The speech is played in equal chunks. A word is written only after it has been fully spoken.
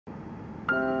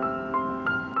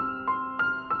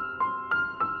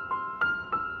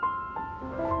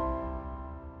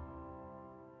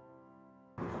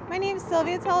My name is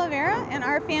Sylvia Talavera, and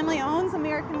our family owns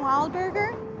American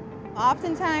Wildburger.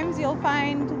 Oftentimes you'll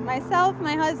find myself,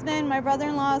 my husband, my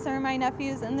brother-in-laws, or my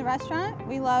nephews in the restaurant.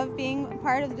 We love being a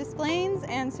part of the displays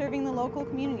and serving the local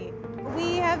community.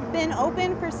 We have been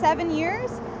open for 7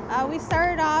 years. We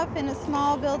started off in a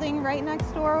small building right next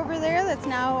door over there that's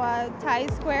now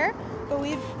Times Square, but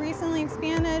we've recently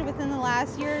expanded within the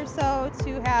last year or so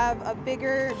to have a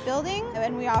bigger building,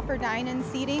 and we offer dine-in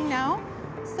seating now.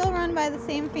 Still run by the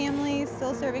same family,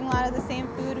 still serving a lot of the same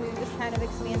food. We've just kind of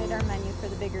expanded our menu for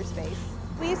the bigger space.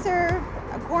 We serve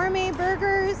gourmet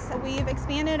burgers. We've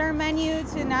expanded our menu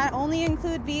to not only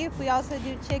include beef, we also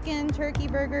do chicken, turkey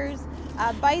burgers,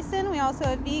 bison. We also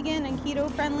have vegan and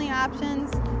keto-friendly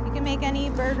options. You can make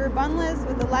any burger bunless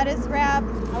with a lettuce wrap.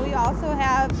 We also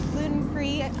have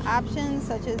gluten-free options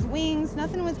such as wings.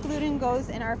 Nothing with gluten goes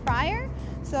in our fryer.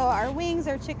 So our wings,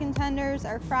 our chicken tenders,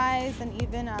 our fries, and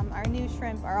even our new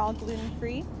shrimp are all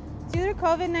gluten-free. Due to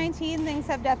COVID-19, things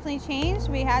have definitely changed.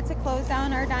 We had to close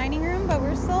down our dining room, but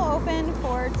we're still open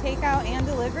for takeout and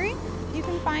delivery. You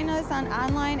can find us on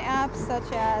online apps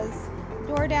such as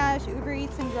DoorDash, Uber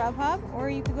Eats, and Grubhub, or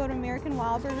you could go to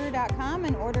AmericanWildburger.com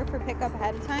and order for pickup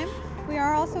ahead of time. We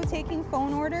are also taking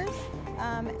phone orders.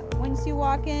 Once you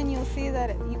walk in, you'll see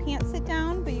that you can't sit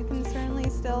down, but you can certainly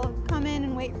still come in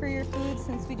and wait for your food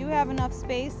since we do have enough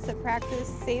space to practice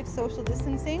safe social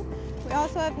distancing. We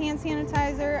also have hand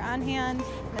sanitizer on hand,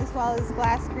 as well as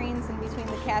glass screens in between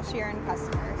the cashier and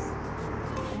customers.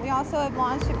 We also have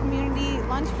launched a community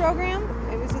lunch program.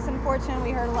 It was just unfortunate.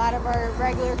 We heard a lot of our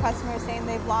regular customers saying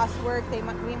they've lost work,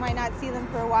 we might not see them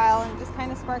for a while, and just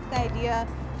kind of sparked the idea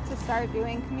to start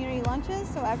doing community lunches.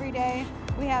 So every day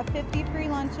we have 50 free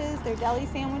lunches. They're deli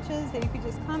sandwiches that you could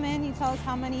just come in, you tell us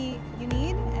how many you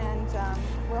need, and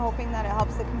we're hoping that it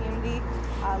helps the community.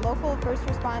 Local first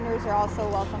responders are also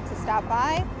welcome to stop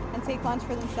by and take lunch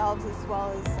for themselves as well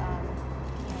as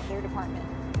their department.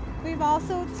 We've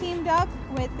also teamed up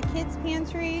with the Kids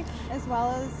Pantry as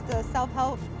well as the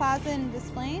Self-Help Closet and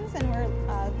Displays, and we're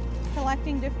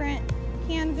collecting different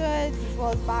canned goods as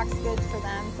well as boxed goods for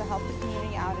them to help the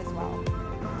community out as well.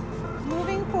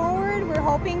 Moving forward, we're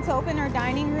hoping to open our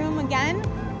dining room again.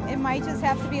 It might just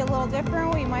have to be a little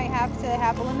different. We might have to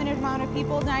have a limited amount of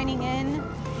people dining in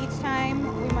each time.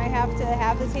 We might have to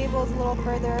have the tables a little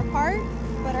further apart,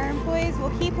 but our employees will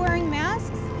keep wearing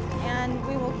masks, and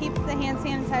we will keep the hand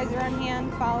sanitizer on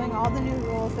hand, following all the new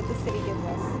rules that the city gives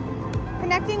us.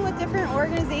 Connecting with different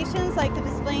organizations like the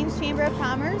Des Plaines Chamber of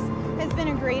Commerce has been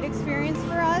a great experience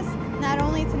for us, not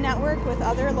only to network with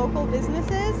other local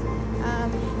businesses,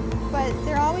 but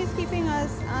they're always keeping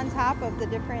us on top of the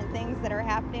different things that are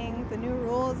happening, the new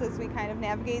rules as we kind of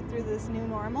navigate through this new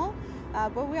normal.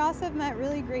 But we also have met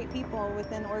really great people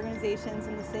within organizations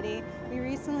in the city. We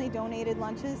recently donated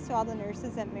lunches to all the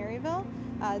nurses at Maryville.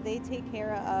 They take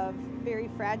care of very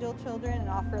fragile children and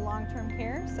offer long-term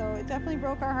care. So it definitely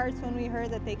broke our hearts when we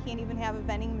heard that they can't even have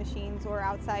vending machines or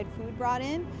outside food brought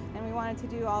in, and we wanted to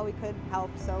do all we could to help.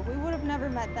 So we would have never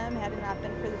met them had it not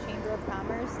been for the Chamber of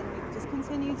Commerce, and we just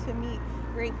continue to meet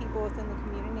great people within the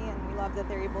community, and we love that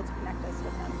they're able to connect us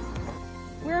with them.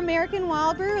 We're American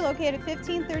Wildburger, located at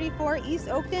 1534 East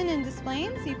Oakton in Des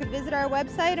Plaines. You could visit our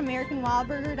website,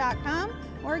 AmericanWildburger.com,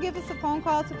 or give us a phone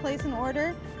call to place an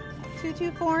order,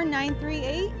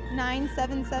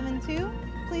 224-938-9772.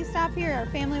 Please stop here. Our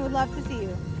family would love to see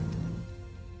you.